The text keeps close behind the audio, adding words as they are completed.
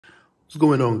What's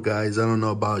going on, guys? I don't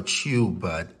know about you,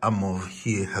 but I'm over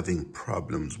here having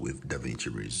problems with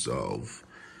Davinci Resolve.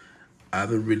 I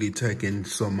haven't really taken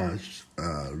so much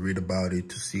read about it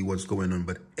to see what's going on,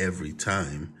 but every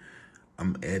time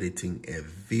I'm editing a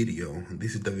video,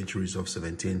 this is Davinci Resolve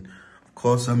 17. Of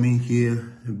course, I'm in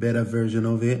here, a better version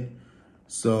of it.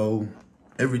 So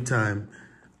every time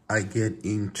I get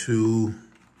into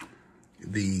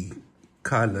the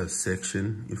color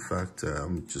section, in fact,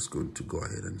 I'm just going to go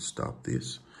ahead and stop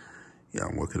this. Yeah,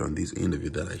 I'm working on this interview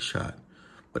that I shot.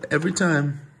 But every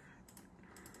time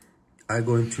I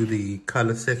go into the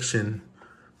color section,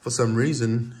 for some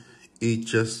reason, it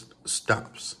just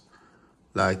stops.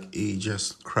 Like it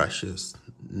just crashes,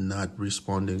 not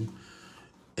responding.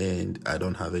 And I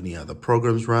don't have any other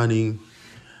programs running.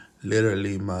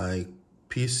 Literally, my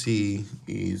PC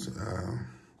is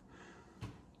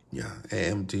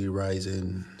AMD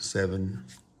Ryzen 7,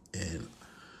 and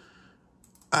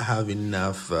I have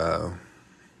enough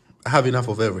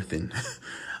of everything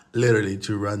literally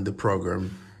to run the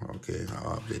program. Okay,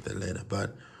 I'll update that later,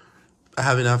 but I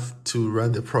have enough to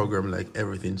run the program, like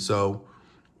everything. So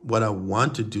what I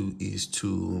want to do is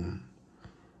to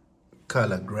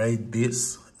color grade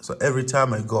this. So every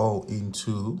time I go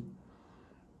into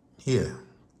here,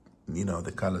 you know,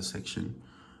 the color section,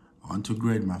 I want to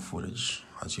grade my footage.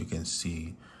 As you can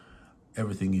see,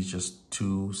 everything is just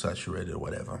too saturated or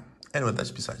whatever. Anyway, that's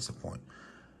besides the point.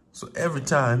 So every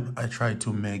time I try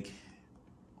to make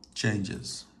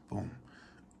changes, boom,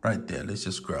 right there, let's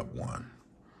just grab one.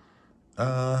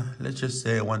 Let's just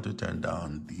say I want to turn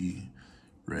down the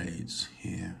rays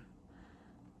here.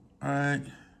 All right,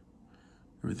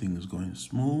 everything is going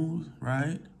smooth,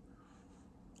 right?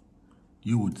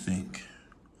 You would think.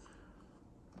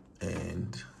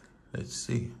 And let's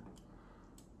see.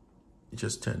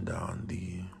 Just turn down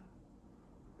the,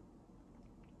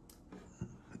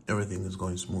 everything is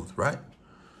going smooth, right?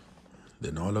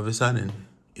 Then all of a sudden,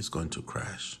 it's going to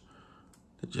crash.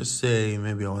 Let's just say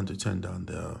maybe I want to turn down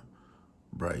the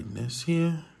brightness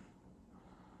here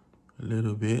a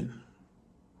little bit.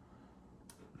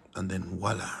 And then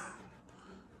voila,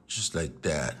 just like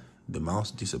that, the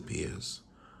mouse disappears.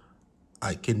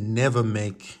 I can never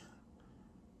make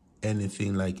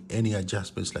anything like any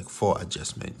adjustments, like 4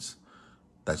 adjustments.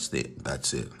 That's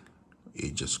it.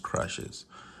 It just crashes.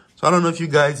 So I don't know if you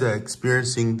guys are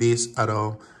experiencing this at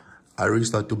all. I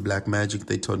reached out to Blackmagic.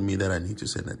 They told me that I need to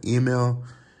send an email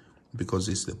because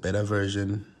it's the beta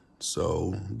version.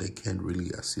 So they can't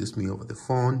really assist me over the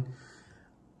phone.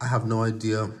 I have no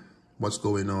idea what's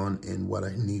going on and what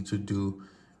I need to do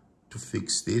to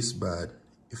fix this. But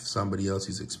if somebody else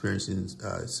is experiencing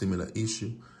a similar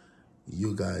issue,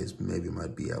 you guys maybe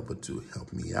might be able to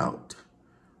help me out.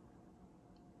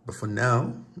 But for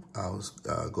now, I'll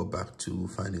go back to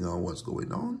finding out what's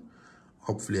going on.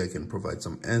 Hopefully I can provide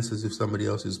some answers if somebody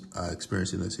else is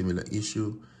experiencing a similar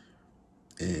issue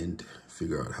and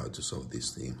figure out how to solve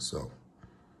this thing. So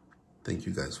thank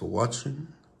you guys for watching,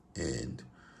 and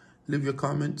leave your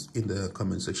comments in the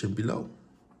comment section below.